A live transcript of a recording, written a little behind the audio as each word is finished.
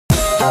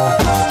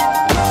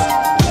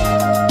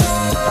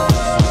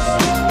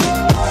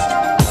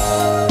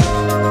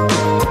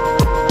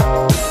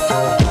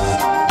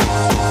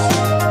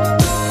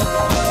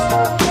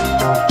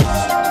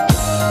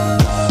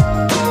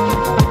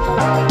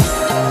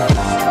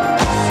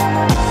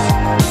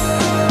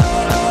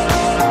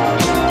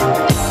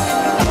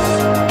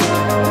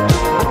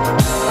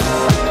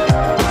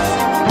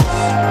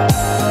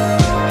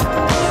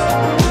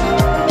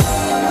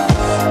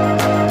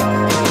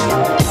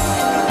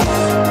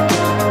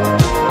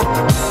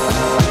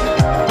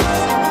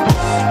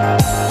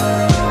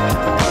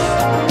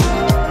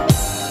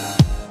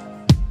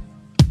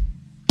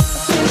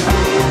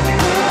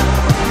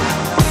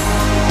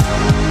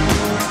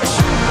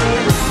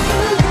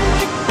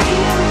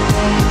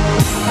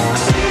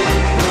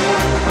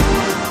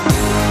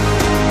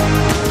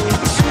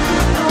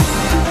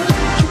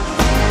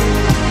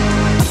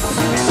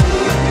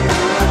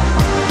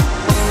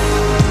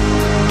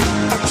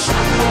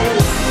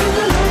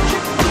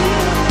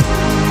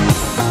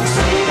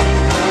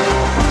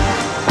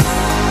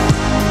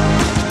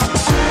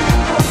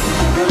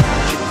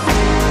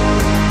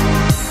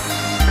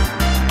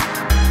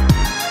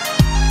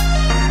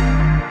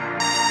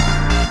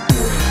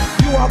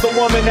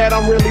Woman that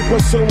I'm really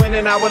pursuing,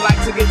 and I would like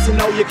to get to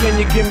know you. Can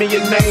you give me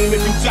your name?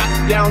 If you jot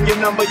down your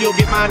number, you'll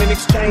get mine in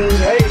exchange.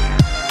 Hey,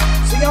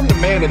 see, I'm the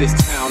man of this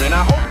town, and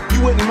I hope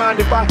you wouldn't mind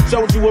if I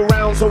showed you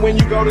around. So when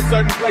you go to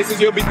certain places,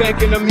 you'll be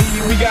thinking of me.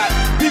 We got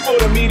people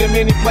to meet and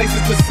many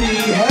places to see.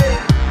 Hey,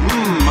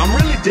 I'm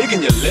really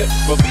digging your lips,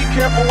 but be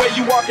careful where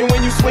you walking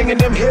when you swinging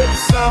them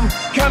hips. I'm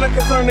kinda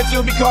concerned that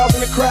you'll be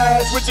causing a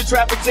crash with your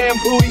traffic jam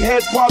booty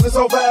heads pausing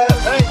so fast.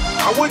 Hey,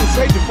 I wouldn't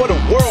trade you for the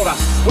world, I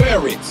swear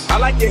it. I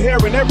like your hair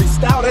in every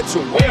style that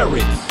you wear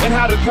it, and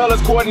how the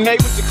colors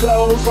coordinate with your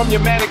clothes, from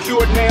your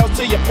manicured nails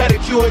to your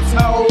pedicured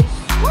toes.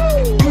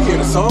 You hear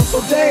the song,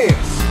 so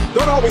dance.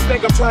 Don't always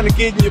think I'm trying to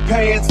get in your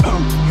pants.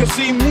 Cause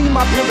see me,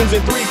 my pimpin's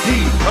in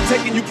 3D. I'm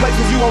taking you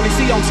places you only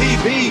see on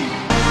TV.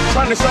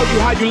 Trying to show you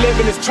how you live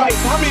in this tripe.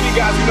 How many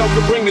guys you know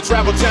could bring the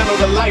Travel Channel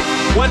to life?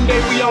 One day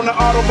we on the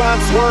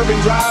Autobahn swerving,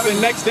 driving.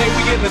 Next day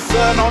we getting the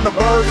sun on the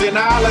Virgin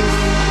Islands.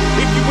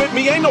 If you with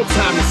me, ain't no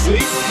time to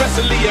sleep,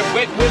 especially at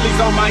Wet Willie's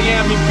on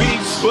Miami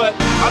Beach. But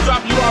I'll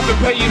drop you off and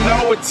pay you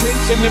no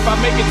attention if I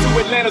make it to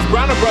Atlanta's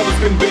Bronner Brothers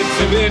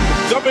convention. Then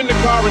jump in the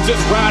car and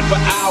just ride for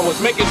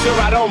hours, making sure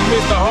I don't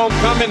miss the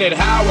homecoming at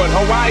Howard.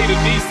 Hawaii to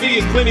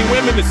DC is plenty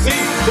women to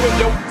see, so if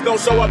your don't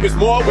show up, it's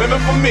more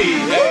women for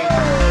me. Hey.